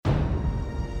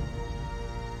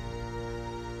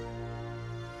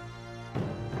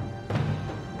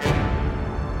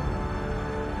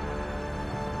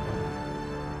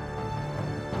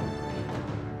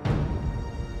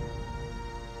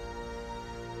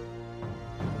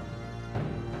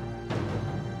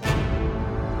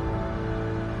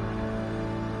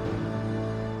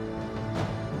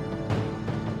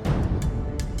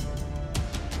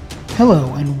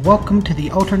Hello and welcome to the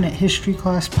Alternate History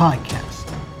Class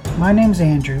podcast. My name's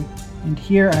Andrew, and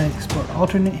here I explore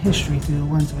alternate history through the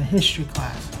lens of a history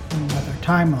class from another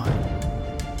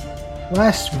timeline.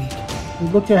 Last week,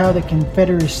 we looked at how the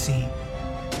Confederacy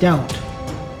dealt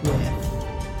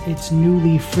with its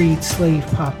newly freed slave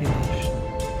population.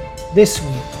 This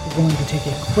week, we're going to take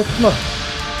a quick look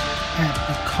at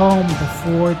the calm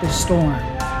before the storm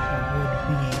that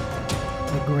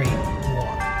would be the Great War.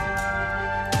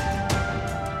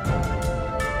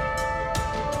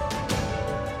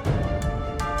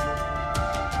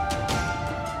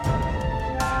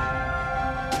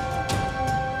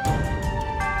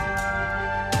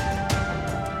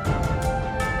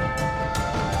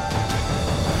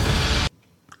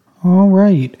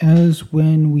 Alright, as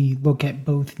when we look at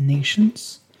both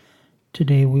nations,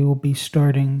 today we will be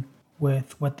starting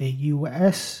with what the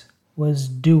U.S. was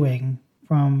doing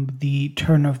from the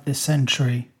turn of the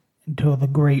century until the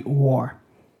Great War.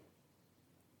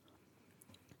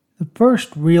 The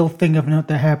first real thing of note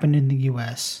that happened in the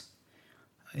U.S.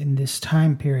 in this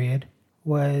time period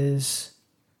was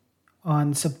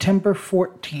on September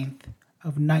 14th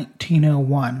of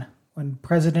 1901, when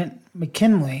President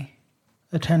McKinley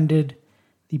attended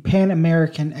the Pan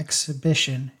American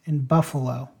Exhibition in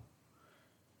Buffalo.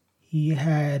 He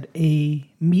had a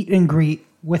meet and greet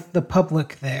with the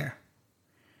public there,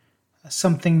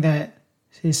 something that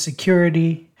his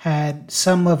security had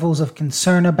some levels of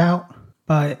concern about,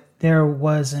 but there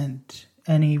wasn't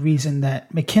any reason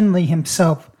that McKinley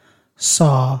himself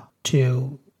saw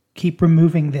to keep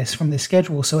removing this from the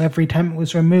schedule. So every time it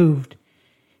was removed,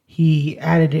 he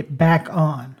added it back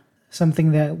on,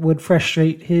 something that would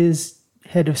frustrate his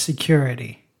head of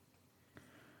security.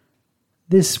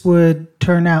 This would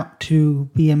turn out to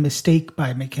be a mistake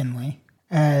by McKinley,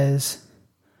 as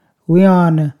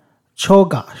Leon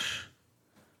Czolgosz,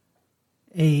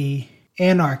 an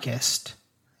anarchist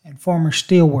and former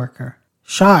steelworker,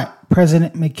 shot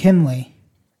President McKinley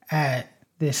at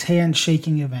this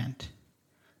handshaking event.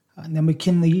 And then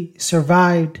McKinley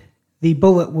survived the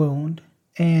bullet wound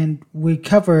and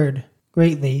recovered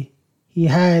greatly. He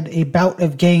had a bout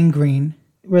of gangrene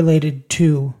related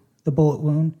to the bullet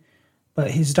wound,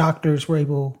 but his doctors were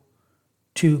able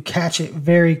to catch it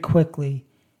very quickly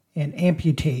and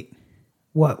amputate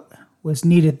what was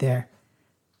needed there.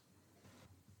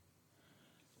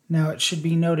 Now, it should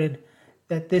be noted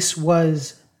that this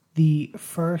was the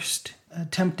first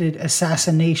attempted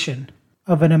assassination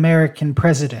of an American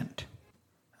president.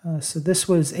 So this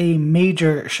was a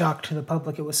major shock to the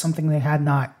public. It was something they had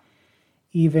not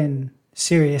even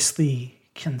seriously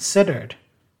considered.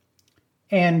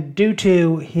 And due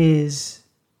to his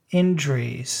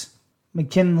injuries,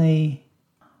 McKinley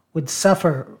would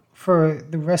suffer for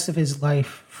the rest of his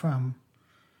life from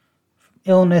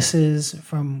illnesses,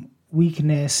 from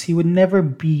weakness. He would never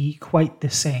be quite the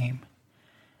same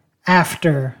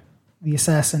after the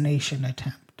assassination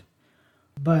attempt.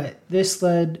 But this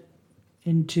led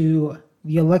into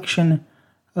the election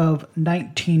of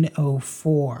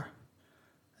 1904.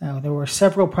 Now, there were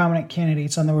several prominent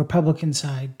candidates on the Republican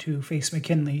side to face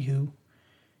McKinley who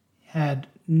had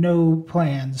no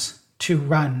plans to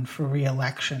run for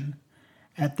re-election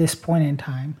at this point in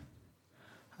time.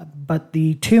 But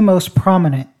the two most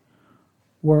prominent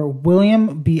were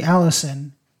William B.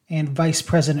 Allison and Vice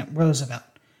President Roosevelt.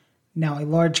 Now, a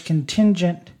large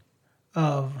contingent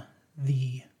of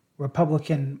the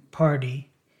Republican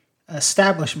Party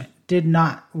establishment did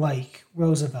not like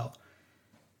Roosevelt.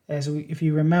 If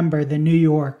you remember, the New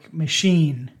York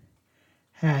machine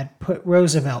had put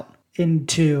Roosevelt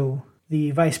into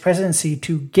the vice presidency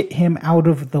to get him out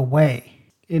of the way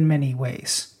in many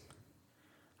ways.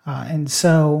 And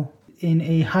so, in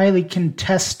a highly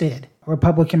contested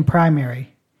Republican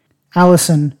primary,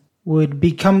 Allison would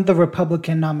become the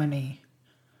Republican nominee,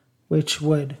 which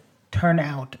would turn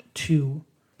out to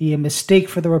be a mistake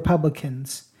for the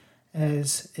Republicans,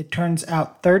 as it turns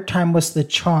out third time was the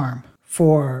charm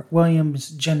for William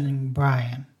Jennings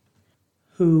Bryan,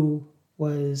 who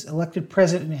was elected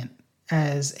president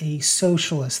as a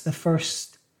socialist, the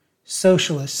first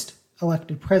socialist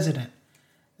elected president.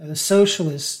 The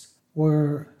socialists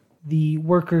were the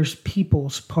Workers'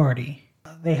 People's Party.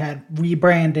 They had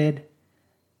rebranded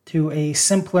to a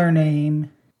simpler name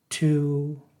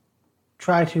to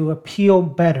try to appeal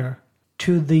better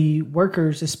to the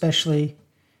workers, especially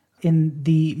in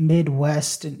the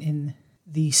Midwest and in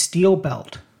the Steel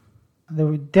Belt.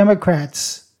 The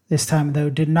Democrats this time, though,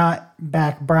 did not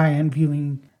back Bryan,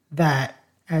 viewing that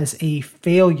as a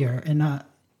failure and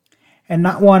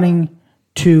not wanting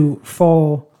to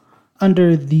fall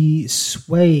under the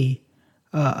sway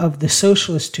of the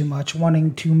socialists too much,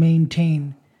 wanting to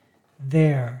maintain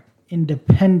their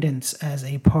independence as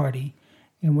a party,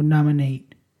 and would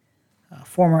nominate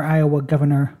former Iowa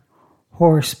Governor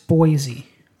Horace Boise,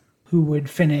 who would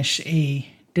finish a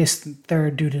distant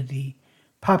third due to the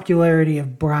popularity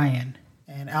of Bryan,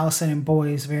 and Allison and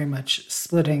Boyes very much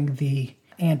splitting the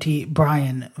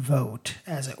anti-Bryan vote,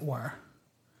 as it were.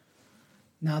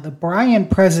 Now, the Bryan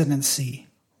presidency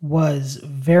was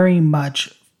very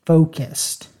much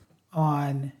focused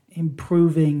on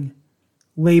improving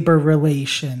labor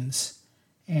relations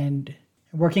and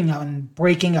working on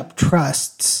breaking up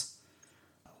trusts,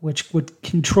 which would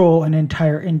control an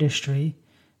entire industry.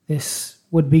 This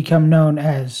would become known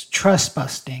as trust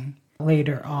busting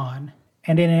later on.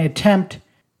 And in an attempt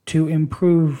to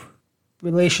improve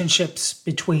relationships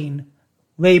between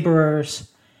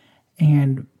laborers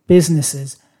and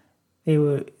businesses,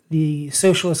 the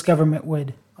socialist government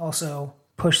would also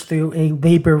push through a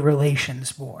labor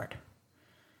relations board.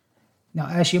 Now,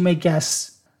 as you may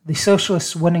guess, the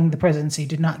socialists winning the presidency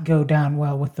did not go down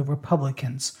well with the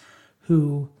Republicans,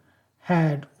 who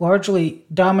had largely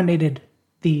dominated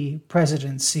the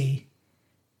presidency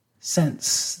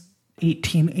since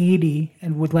 1880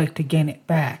 and would like to gain it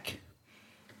back.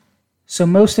 So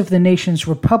most of the nation's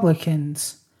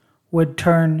Republicans would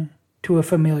turn to a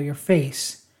familiar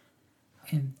face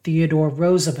in Theodore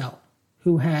Roosevelt,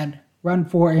 who had run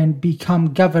for and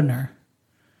become governor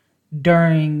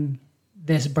during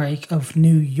this break of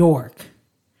New York.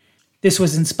 This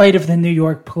was in spite of the New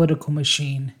York political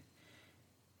machine,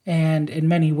 and in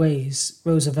many ways,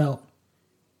 Roosevelt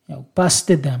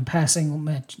busted them, passing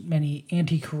many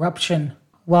anti-corruption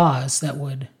laws that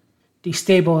would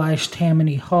destabilize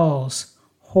Tammany Hall's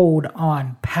hold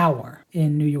on power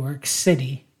in New York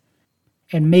City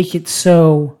and make it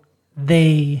so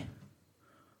they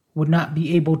would not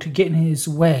be able to get in his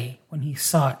way when he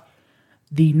sought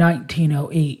the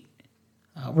 1908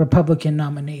 Republican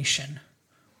nomination,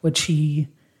 which he,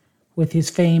 with his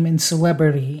fame and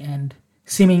celebrity and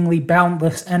seemingly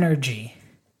boundless energy,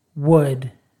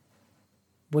 would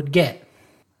get.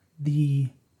 The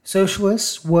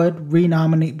socialists would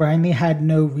renominate Bryan. They had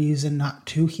no reason not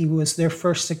to. He was their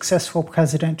first successful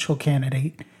presidential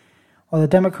candidate, while the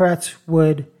Democrats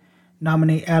would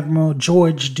nominate Admiral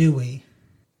George Dewey.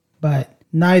 But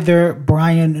neither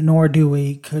Bryan nor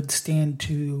Dewey could stand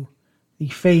to the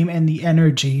fame and the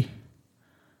energy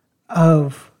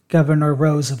of Governor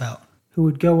Roosevelt, who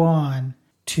would go on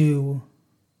to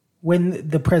win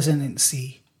the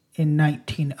presidency in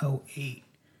 1908.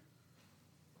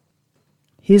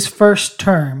 His first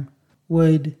term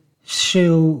would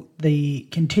show the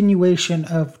continuation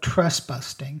of trust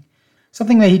busting,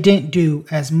 something that he didn't do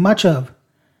as much of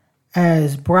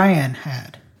as Bryan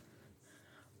had,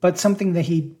 but something that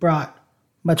he brought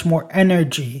much more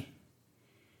energy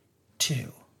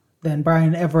to than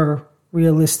Bryan ever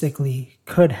realistically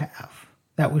could have.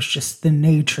 That was just the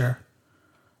nature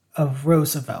of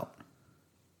Roosevelt.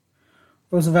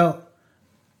 Roosevelt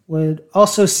would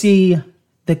also see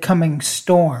the coming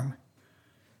storm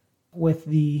with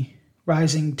the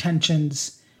rising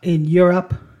tensions in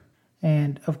Europe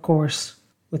and, of course,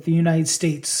 with the United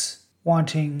States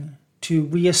wanting to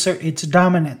reassert its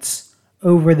dominance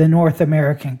over the North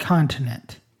American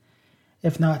continent,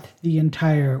 if not the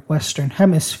entire Western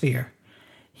Hemisphere.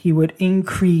 He would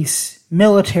increase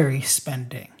military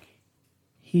spending.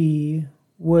 He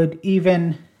would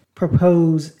even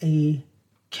propose a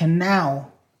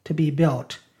canal to be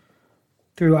built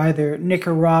through either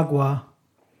Nicaragua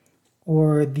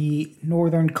or the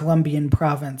northern Colombian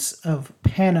province of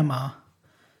Panama,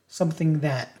 something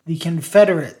that the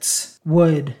Confederates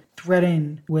would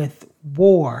threaten with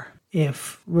war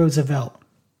if Roosevelt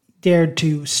dared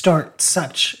to start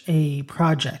such a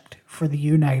project for the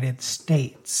United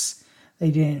States.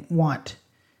 They didn't want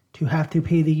to have to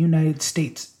pay the United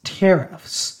States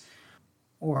tariffs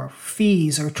or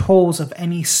fees or tolls of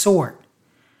any sort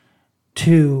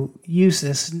to use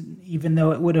this, even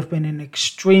though it would have been an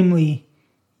extremely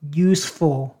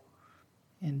useful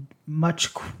and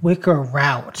much quicker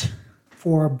route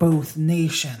for both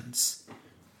nations.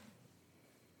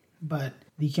 But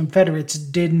the Confederates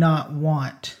did not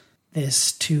want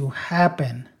this to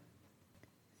happen.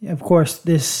 Of course,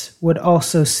 this would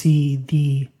also see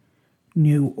the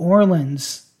New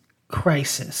Orleans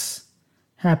crisis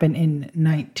happen in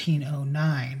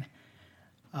 1909,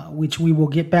 which we will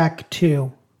get back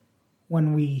to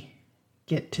when we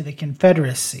get to the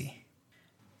Confederacy.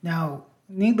 Now,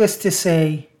 needless to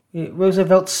say,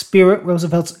 Roosevelt's spirit,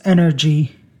 Roosevelt's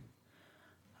energy,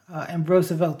 and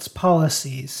Roosevelt's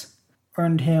policies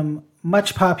earned him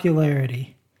much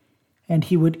popularity and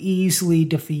he would easily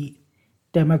defeat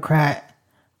Democrat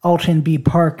Alton B.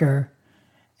 Parker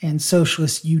and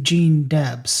Socialist Eugene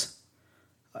Debs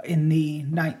in the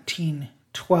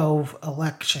 1912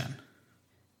 election.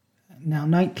 Now,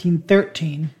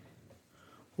 1913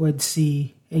 would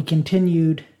see a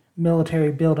continued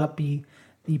military buildup be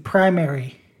the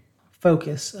primary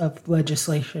focus of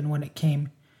legislation when it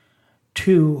came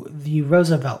to the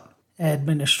Roosevelt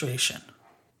administration,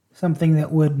 something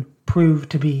that would prove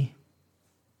to be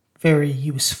very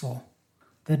useful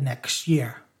the next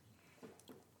year.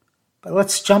 But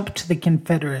let's jump to the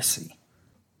Confederacy.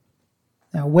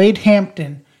 Now, Wade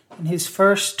Hampton, in his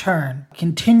first term,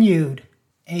 continued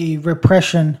a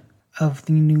repression of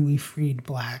the newly freed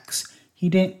blacks. He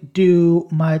didn't do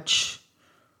much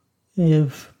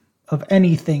of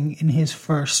anything in his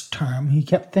first term. He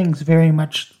kept things very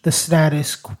much the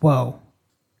status quo.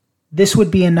 This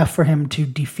would be enough for him to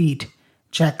defeat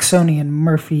Jacksonian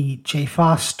Murphy J.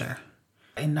 Foster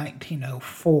in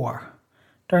 1904.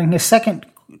 During his second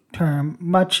term,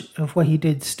 much of what he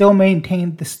did still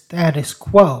maintained the status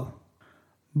quo,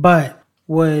 but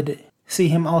would see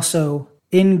him also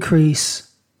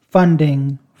increase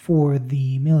funding for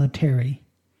the military,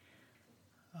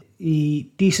 a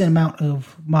decent amount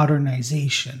of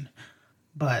modernization,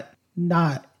 but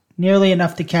not nearly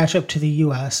enough to catch up to the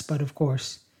U.S., but of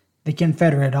course, the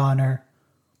Confederate honor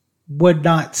would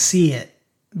not see it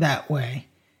that way.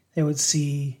 They would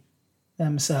see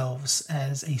themselves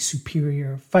as a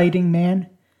superior fighting man,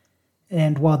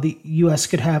 and while the U.S.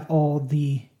 could have all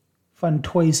the fun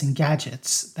toys and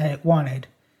gadgets that it wanted,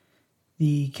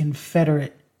 the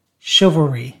Confederate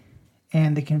chivalry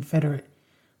and the Confederate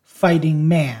fighting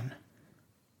man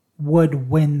would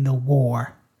win the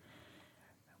war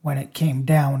when it came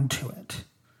down to it.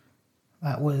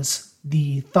 That was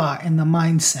the thought and the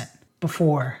mindset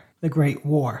before the Great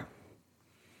War.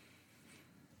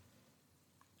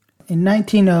 In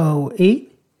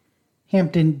 1908,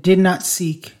 Hampton did not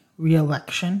seek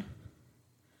re-election,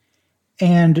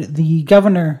 and the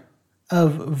governor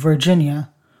of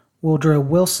Virginia, Woodrow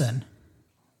Wilson,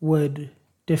 would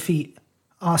defeat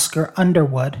Oscar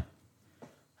Underwood,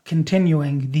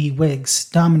 continuing the Whigs'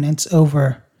 dominance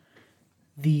over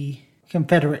the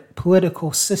Confederate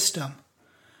political system.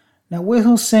 Now,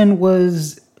 Wilson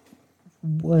was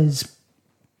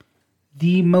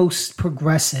the most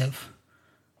progressive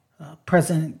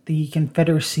president the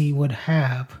Confederacy would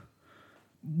have.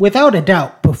 Without a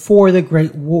doubt, before the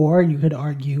Great War, you could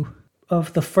argue,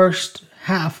 of the first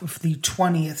half of the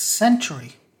 20th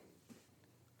century.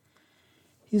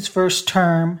 His first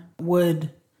term would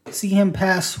see him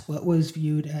pass what was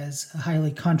viewed as a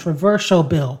highly controversial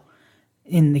bill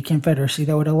in the Confederacy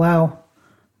that would allow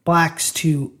blacks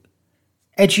to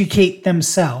educate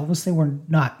themselves. They were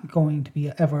not going to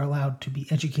be ever allowed to be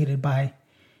educated by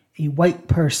a white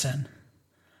person.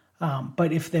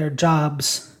 But if their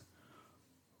jobs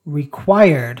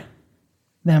required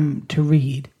them to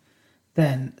read,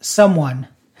 then someone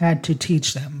had to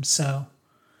teach them. So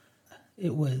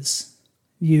it was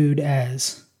viewed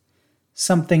as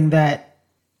something that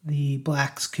the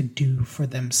blacks could do for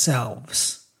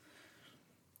themselves.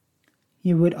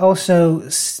 He would also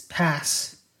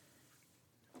pass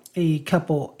a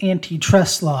couple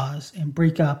antitrust laws and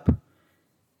break up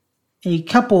a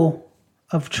couple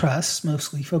of trusts,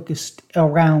 mostly focused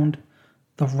around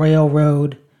the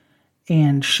railroad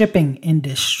and shipping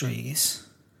industries.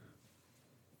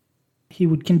 He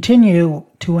would continue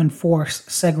to enforce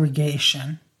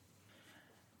segregation.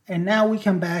 And now we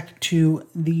come back to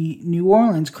the New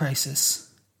Orleans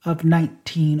crisis of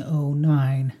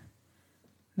 1909.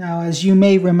 Now, as you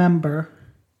may remember,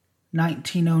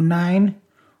 1909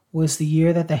 was the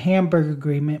year that the Hamburg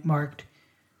Agreement marked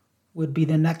would be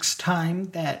the next time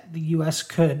that the U.S.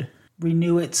 could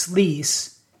renew its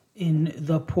lease in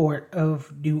the port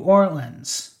of New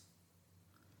Orleans.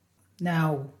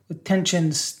 Now, with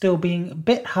tensions still being a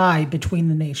bit high between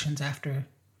the nations after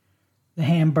the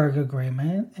Hamburg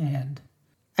Agreement, and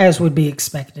as would be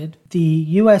expected, the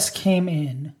U.S. came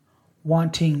in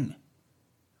wanting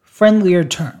friendlier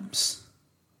terms,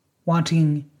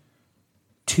 wanting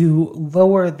to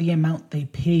lower the amount they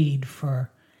paid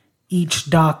for each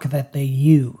dock that they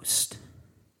used.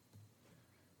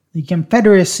 The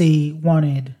Confederacy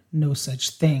wanted no such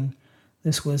thing.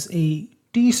 This was a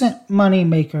decent money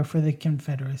maker for the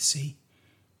Confederacy.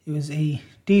 It was a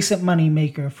decent money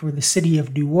maker for the city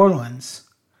of New Orleans.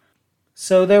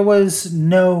 So there was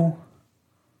no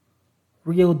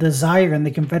real desire in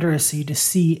the Confederacy to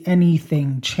see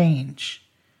anything change.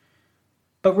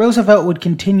 But Roosevelt would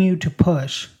continue to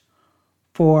push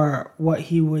for what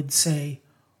he would say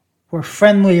were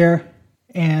friendlier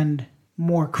and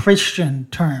more Christian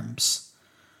terms,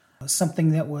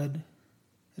 something that would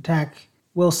attack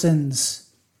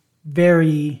Wilson's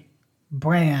very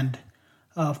brand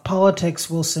of politics.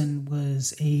 Wilson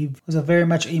was a very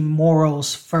much a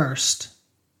morals first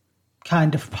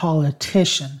kind of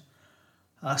politician,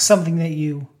 something that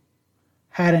you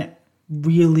hadn't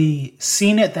really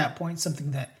seen at that point,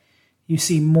 something that you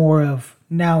see more of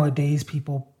nowadays,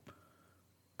 people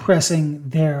pressing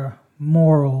their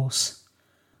morals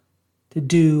to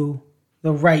do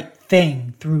the right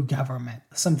thing through government,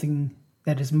 something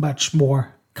that is much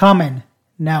more common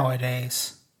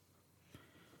nowadays.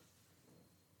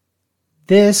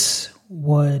 This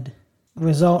would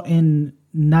result in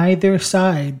neither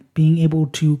side being able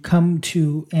to come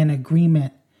to an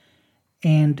agreement,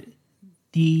 and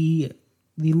the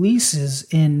leases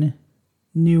in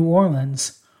New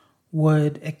Orleans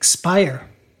would expire.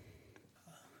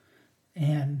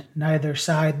 And neither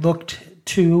side looked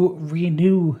to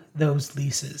renew those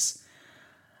leases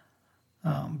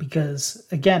because,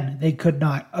 again, they could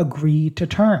not agree to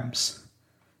terms.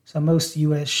 So most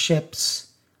U.S.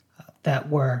 ships that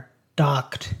were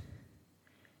docked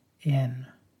in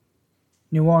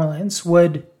New Orleans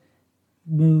would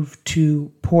move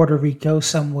to Puerto Rico.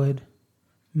 Some would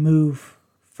move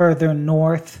further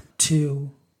north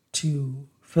to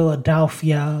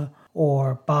Philadelphia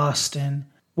or Boston,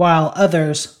 while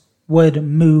others would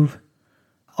move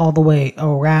all the way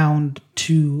around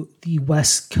to the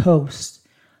West Coast.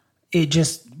 It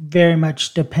just very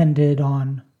much depended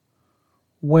on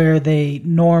where they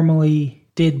normally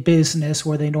did business,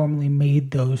 where they normally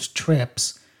made those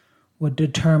trips, would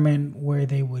determine where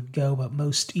they would go. But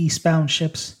most eastbound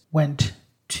ships went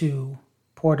to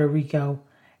Puerto Rico,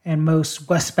 and most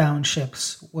westbound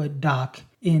ships would dock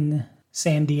in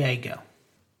San Diego.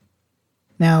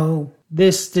 Now,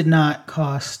 this did not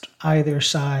cost either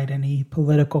side any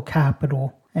political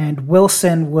capital, and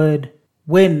Wilson would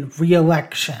win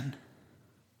re-election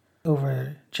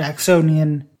over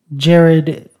Jacksonian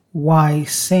Jared Y.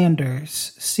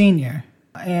 Sanders Sr.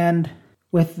 And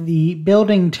with the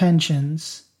building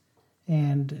tensions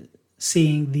and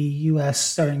seeing the U.S.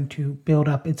 starting to build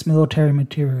up its military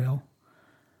material,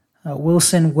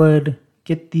 Wilson would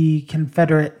get the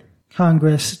Confederate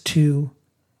Congress to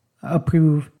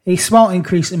approve a small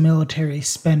increase in military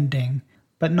spending,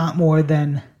 but not more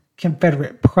than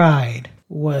Confederate pride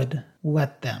would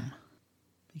let them.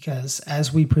 Because,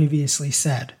 as we previously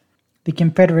said, the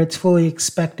Confederates fully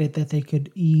expected that they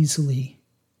could easily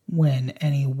win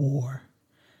any war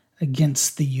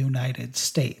against the United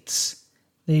States.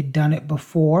 They'd done it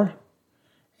before,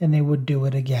 and they would do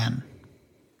it again.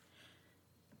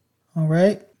 All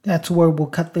right, that's where we'll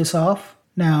cut this off.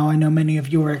 Now, I know many of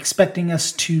you are expecting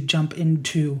us to jump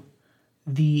into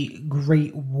the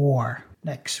Great War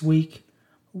next week.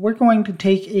 We're going to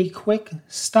take a quick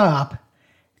stop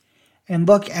and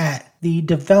look at the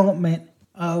development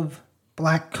of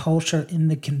Black culture in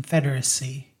the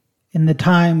Confederacy in the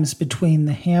times between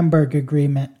the Hamburg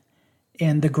Agreement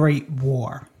and the Great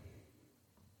War.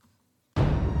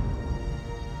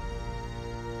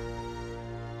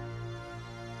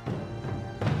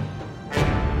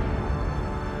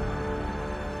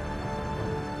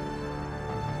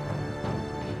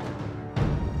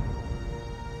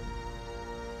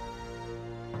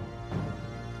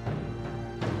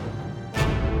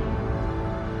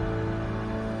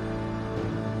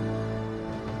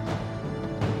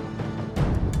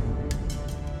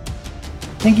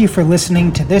 Thank you for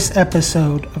listening to this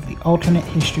episode of the Alternate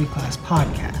History Class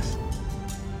podcast.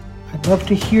 I'd love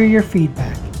to hear your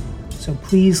feedback, so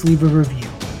please leave a review.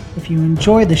 If you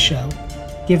enjoy the show,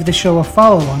 give the show a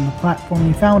follow on the platform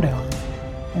you found it on,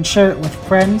 and share it with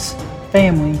friends,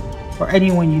 family, or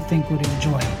anyone you think would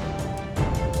enjoy it.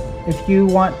 If you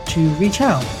want to reach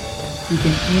out, you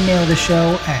can email the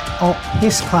show at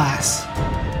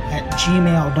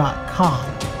althisclass@gmail.com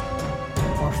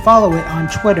or follow it on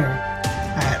Twitter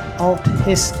at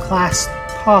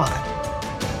althisclasspod.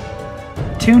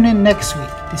 Tune in next week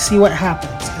to see what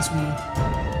happens as we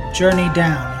journey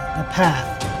down the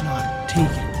path not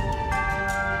taken.